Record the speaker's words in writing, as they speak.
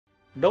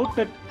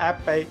டவுட்நெட்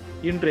ஆப்பை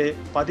இன்றே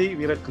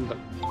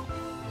பதிவிறக்குங்கள்.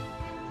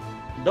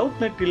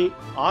 டவுட்நெட்டில்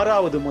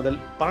 6வது முதல்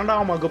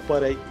 12ஆம் வகுப்பு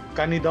வரை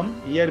கணிதம்,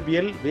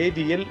 இயற்பியல்,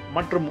 வேதியியல்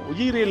மற்றும்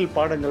உயிரியல்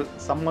பாடங்கள்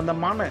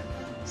சம்பந்தமான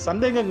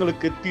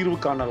சந்தேகங்களுக்கு தீர்வு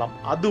காணலாம்.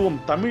 அதுவும்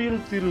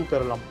தமிழில் தீர்வு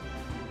பெறலாம்.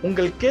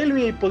 உங்கள்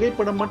கேள்வியை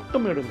புகைப்படம்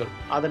மட்டும் எடுங்கள்,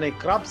 அதனை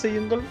கிராப்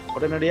செய்யுங்கள்,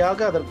 உடனடியாக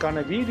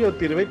அதற்கான வீடியோ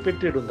தீர்வை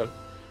பெற்றிடுங்கள்.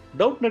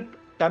 டவுட்நெட்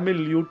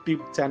தமிழ்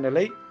யூடியூப்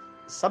சேனலை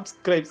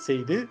சப்ஸ்கிரைப்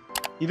செய்து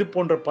இது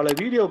போன்ற பல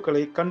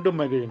வீடியோக்களை கண்டு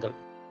மகிழுங்கள்.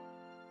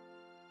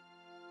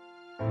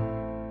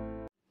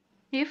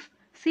 If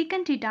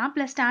secant theta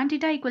plus tan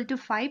theta equal to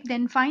 5,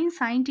 then find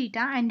sin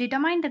theta and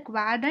determine the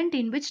quadrant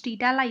in which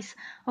theta lies.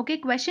 Okay,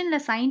 questionல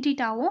sin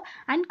theta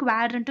and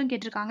quadrant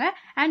கேட்டிருக்காங்க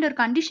and ஒரு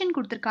condition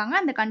கொடுத்திருக்காங்க.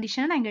 அந்த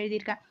condition நான் இங்க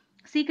எழுதியிருக்கேன்.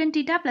 Secant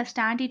theta plus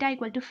tan theta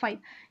equal to 5.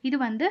 இது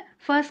வந்து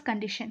first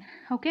condition.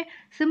 Okay,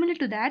 similar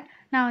to that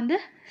நான் வந்து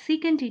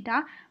secant theta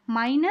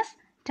minus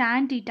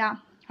tan theta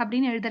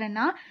அப்படின்னு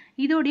எழுதுறேன்னா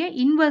இதோடைய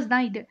inverse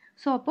தான் இது.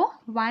 ஸோ அப்போ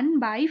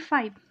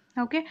 1/5.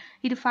 ஓகே,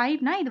 இது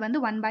 5னா இது வந்து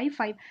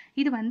 1/5.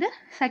 இது வந்து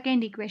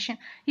செகண்ட் ஈக்குவேஷன்.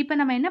 இப்போ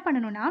நம்ம என்ன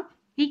பண்ணணும்னா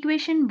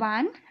ஈக்குவேஷன்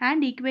 1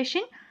 அண்ட்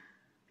ஈக்குவேஷன்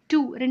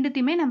 2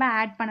 ரெண்டுத்தையுமே நம்ம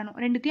ஆட் பண்ணணும்.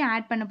 ரெண்டுத்தையும்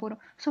ஆட் பண்ண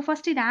போகிறோம். ஸோ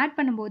ஃபர்ஸ்ட் இதை ஆட்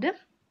பண்ணும்போது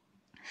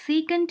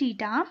சீக்கன்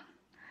theta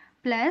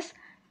plus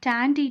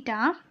tan theta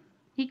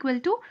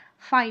equal to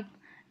 5.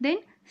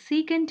 தென்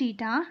சீக்கன்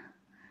theta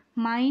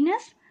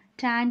minus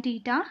tan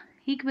theta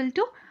equal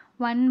to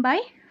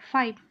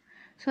 1/5.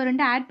 So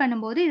ரெண்டு ஆட்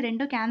பண்ணும்போது இது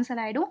ரெண்டும்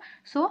கேன்சல் ஆகிடும்.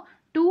 So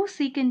 2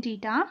 secant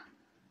theta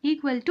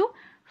equal to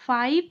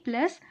 5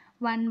 plus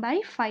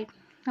 1/5.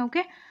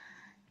 Okay,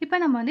 இப்போ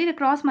நம்ம வந்து இதை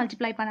cross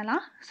multiply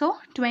பண்ணலாம். So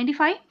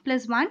 25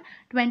 plus 1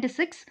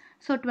 26.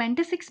 ஸோ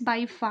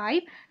 26/5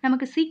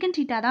 நமக்கு secant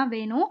theta தான்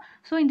வேணும்.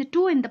 ஸோ இந்த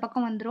 2 இந்த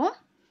பக்கம் வந்துடும்.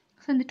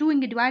 ஸோ இந்த 2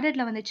 இங்கே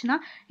டிவைடடில் வந்துச்சுன்னா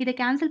இதை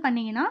கேன்சல்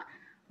பண்ணிங்கன்னா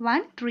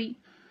 1 3.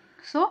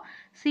 So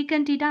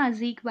secant theta is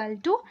equal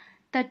to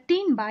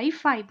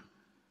 13/5.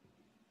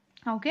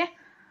 Okay,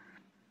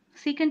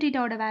 secant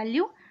theta ஓட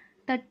வேல்யூ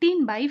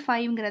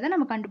 13/5ங்கிறத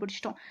நம்ம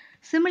கண்டுபிடிச்சிட்டோம்.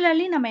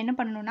 சிமிலர்லி நம்ம என்ன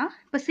பண்ணணும்னா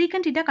இப்போ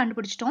secant theta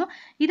கண்டுபிடிச்சிட்டோம்.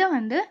 இதை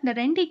வந்து இந்த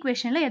ரெண்டு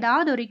ஈக்குவேஷனில்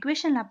ஏதாவது ஒரு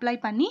ஈக்குவேஷனில் அப்ளை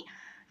பண்ணி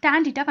tan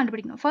theta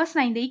கண்டுபிடிக்கணும். ஃபர்ஸ்ட்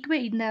நான்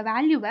இந்த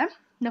வேல்யூவை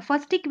இந்த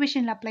ஃபர்ஸ்ட்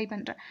ஈக்குவேஷனில் அப்ளை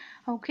பண்ணுறேன்.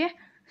 Okay,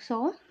 so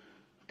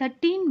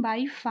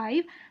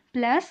 13/5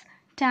 plus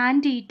tan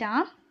theta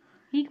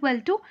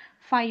equal to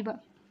 5.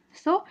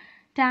 So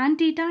tan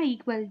theta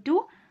equal to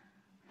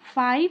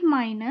 5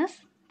 minus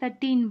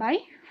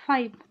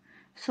 13/5.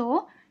 So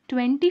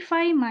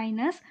 25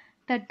 minus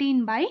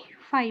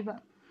 13/5.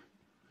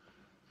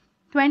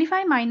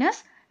 25 minus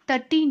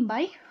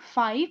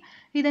 13/5.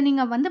 இதை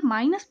நீங்கள் வந்து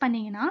மைனஸ்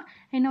பண்ணிங்கன்னா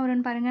என்ன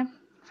வரும்னு பாருங்கள்.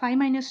 5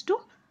 minus 2,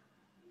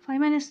 5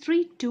 minus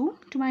 3 2,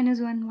 2 minus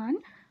 1 1.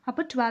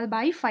 அப்போ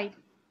 12/5.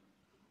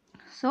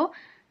 ஸோ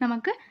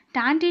நமக்கு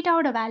tan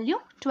thetaவோட வேல்யூ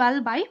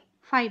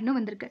 12/5னு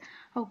வந்திருக்கு.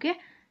 ஓகே,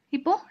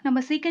 இப்போது நம்ம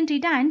secant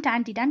theta அண்ட் tan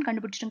thetaன்னு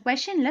கண்டுபிடிச்சிட்டோம்.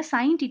 கொஷனில்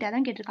sin theta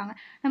தான் கேட்டிருக்காங்க.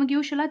 நமக்கு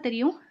யூஸ்வலாக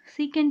தெரியும்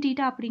secant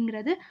theta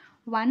அப்படிங்கிறது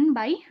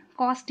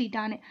 1/cos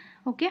thetaன்னு.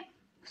 ஓகே,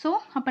 ஸோ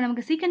அப்போ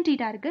நமக்கு secant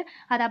theta இருக்குது,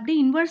 அதை அப்படியே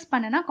இன்வெர்ஸ்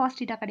பண்ணனா cos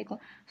theta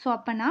கிடைக்கும். ஸோ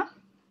அப்போனா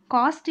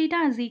cos theta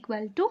is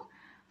equal to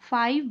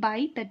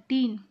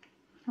 5/13.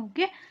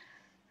 Okay,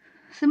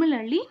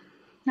 similarly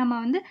நம்ம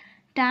வந்து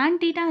tan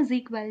theta is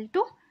equal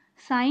to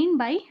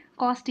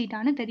sin/cos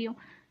thetaன்னு தெரியும்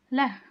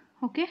இல்லை.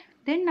 ஓகே,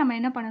 தென் நம்ம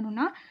என்ன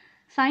பண்ணணும்னா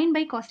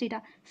sin/cos theta,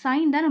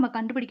 sin தான் நம்ம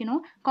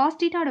கண்டுபிடிக்கணும். cos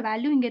thetaவோட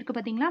வேல்யூ இங்கே இருக்குது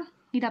பார்த்தீங்களா,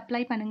 இது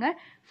அப்ளை பண்ணுங்கள்.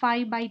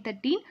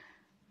 5/13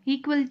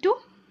 ஈக்குவல் டு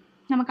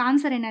நமக்கு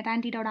ஆன்சர் என்ன, tan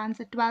thetaவோட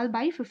ஆன்சர்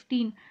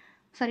 12/15.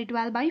 சாரி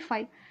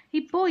 12/5.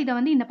 இப்போது இதை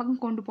வந்து இந்த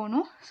பக்கம் கொண்டு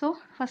போகணும். ஸோ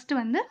ஃபஸ்ட்டு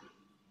வந்து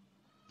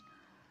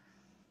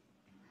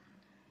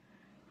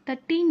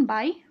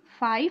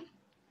 13/5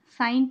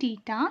 sin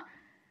theta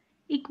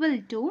equal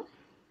to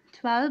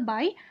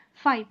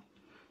 12/5.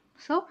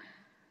 So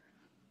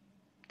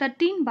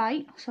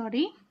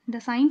 13 இந்த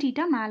sin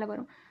theta மேலே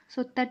வரும். So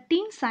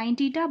 13 sin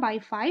theta by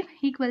 5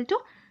 equal to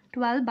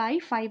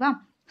 12/5.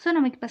 So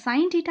நமக்கு இப்போ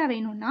sin theta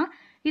வேணும்னா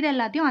இது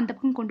எல்லாத்தையும் அந்த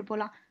பக்கம் கொண்டு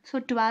போகலாம். So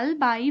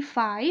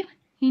 12/5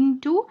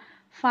 into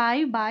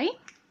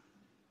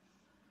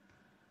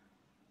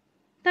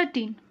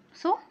 5/13.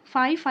 ஸோ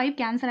 5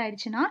 கேன்சல்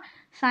ஆகிடுச்சுன்னா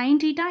sin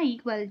theta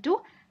equal to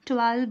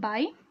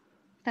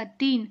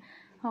 12/13.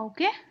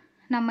 Okay,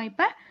 நம்ம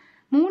இப்போ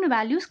 3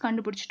 வேல்யூஸ்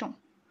கண்டுபிடிச்சிட்டோம்.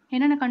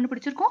 என்னென்ன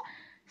கண்டுபிடிச்சிருக்கோம்,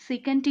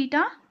 secant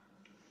theta,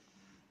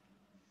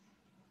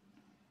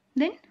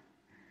 தென்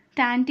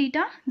tan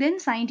theta, தென்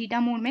sin theta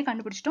மூணுமே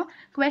கண்டுபிடிச்சிட்டோம்.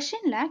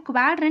 கொஷனில்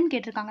quadrant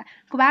கேட்டிருக்காங்க.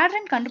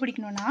 quadrant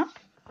கண்டுபிடிக்கணும்னா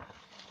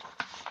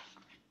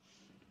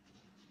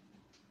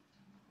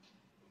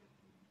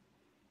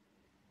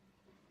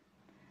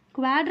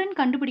quadrant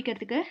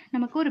கண்டுபிடிக்கிறதுக்கு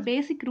நமக்கு ஒரு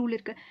பேசிக் ரூல்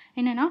இருக்குது.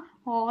 என்னென்னா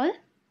all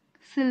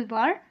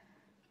silver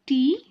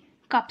tea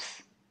cups.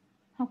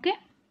 Okay,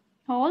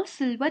 all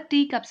silver tea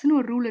கப்ஸ்னு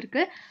ஒரு ரூல்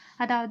இருக்குது.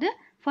 அதாவது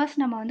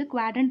ஃபர்ஸ்ட் நம்ம வந்து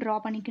quadrant ட்ரா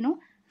பண்ணிக்கணும்.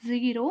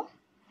 0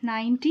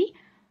 90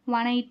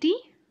 180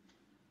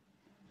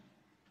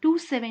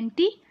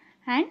 270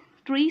 and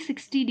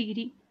 360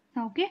 degree.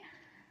 ஓகே,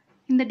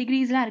 இந்த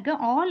டிகிரிஸ்லாம் இருக்குது.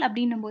 ஆல்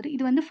அப்படின்னும் போது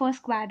இது வந்து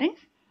ஃபர்ஸ்ட் quadrant,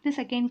 இது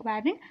செகண்ட்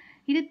குவாட்ரண்ட்,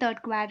 இது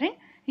தேர்ட் குவாட்ரண்ட்,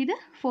 இது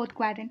ஃபோர்த்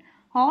குவாட்ரண்ட்.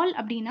 ஆல்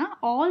அப்படின்னா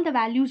all the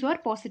values are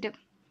positive.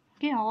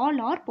 Okay, all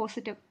R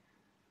positive.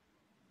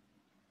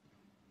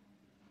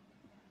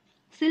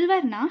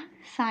 சில்வர்னா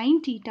sine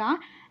theta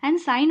and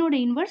சைனோட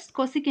inverse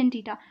கொசிகன்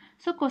theta.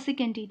 So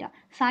கொசிகன் theta,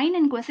 sign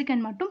and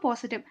கொசிகன் மட்டும்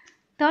பாசிட்டிவ்.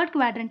 தேர்ட்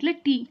குவாட்ரண்ட்டில்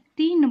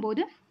டீன்னும்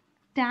போது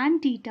டேன்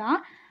தீட்டா,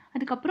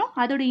 அதுக்கப்புறம்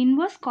அதோட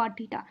inverse God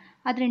theta,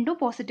 அது ரெண்டும்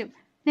பாசிட்டிவ்.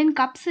 தென்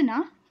கப்ஸ்னா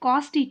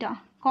cos theta,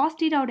 cos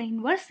தீட்டாவோட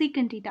inverse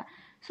சீக்கன் theta.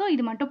 So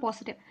இது மட்டும்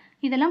பாசிட்டிவ்.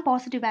 இதெல்லாம்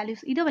பாசிட்டிவ்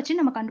வேல்யூஸ். இதை வச்சு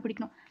நம்ம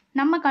கண்டுபிடிக்கணும்.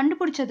 நம்ம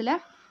கண்டுபிடிச்சதில்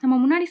நம்ம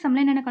முன்னாடி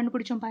சம்மில் என்னென்ன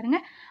கண்டுபிடிச்சோம்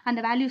பாருங்கள், அந்த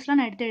வேல்யூஸ்லாம்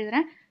நான் எடுத்து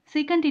எழுதுறேன்.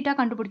 சீக்கன் தீட்டா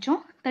கண்டுபிடிச்சோம்,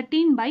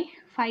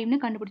 13/5ன்னு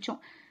கண்டுபிடிச்சோம்.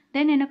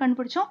 தென் என்ன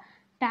கண்டுபிடிச்சோம்,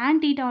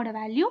 டேன் தீட்டாவோட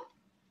வேல்யூ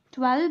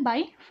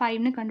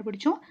 12/5ன்னு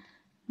கண்டுபிடிச்சோம்.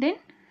 தென்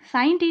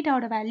சைன்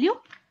தீட்டாவோட வேல்யூ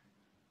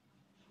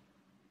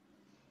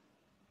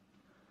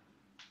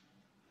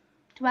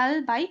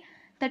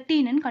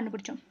 12/13ன்னு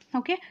கண்டுபிடிச்சோம்.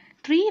 ஓகே,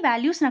 3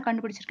 வேல்யூஸ் நான்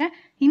கண்டுபிடிச்சிருக்கேன்.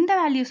 இந்த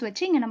வேல்யூஸ்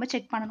வச்சு இங்கே நம்ம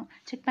செக் பண்ணணும்.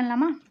 செக்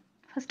பண்ணலாமா?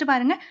 ஃபஸ்ட்டு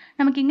பாருங்கள்,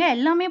 நமக்கு இங்கே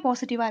எல்லாமே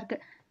பாசிட்டிவாக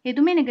இருக்குது,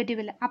 எதுவுமே நெகட்டிவ்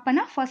இல்லை.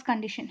 அப்போனா first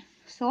condition.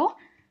 So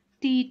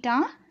theta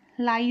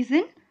lies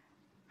in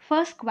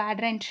first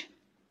quadrant.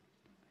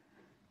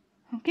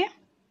 Okay,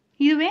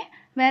 இதுவே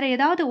வேறு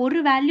ஏதாவது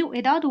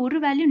ஒரு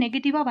வேல்யூ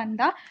நெகட்டிவாக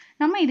வந்தால்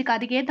நம்ம இதுக்கு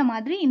அதுக்கேற்ற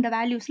மாதிரி இந்த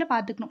வேல்யூஸில்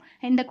பார்த்துக்கணும்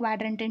எந்த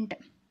குவாட்ரண்ட்டுன்ட்டு.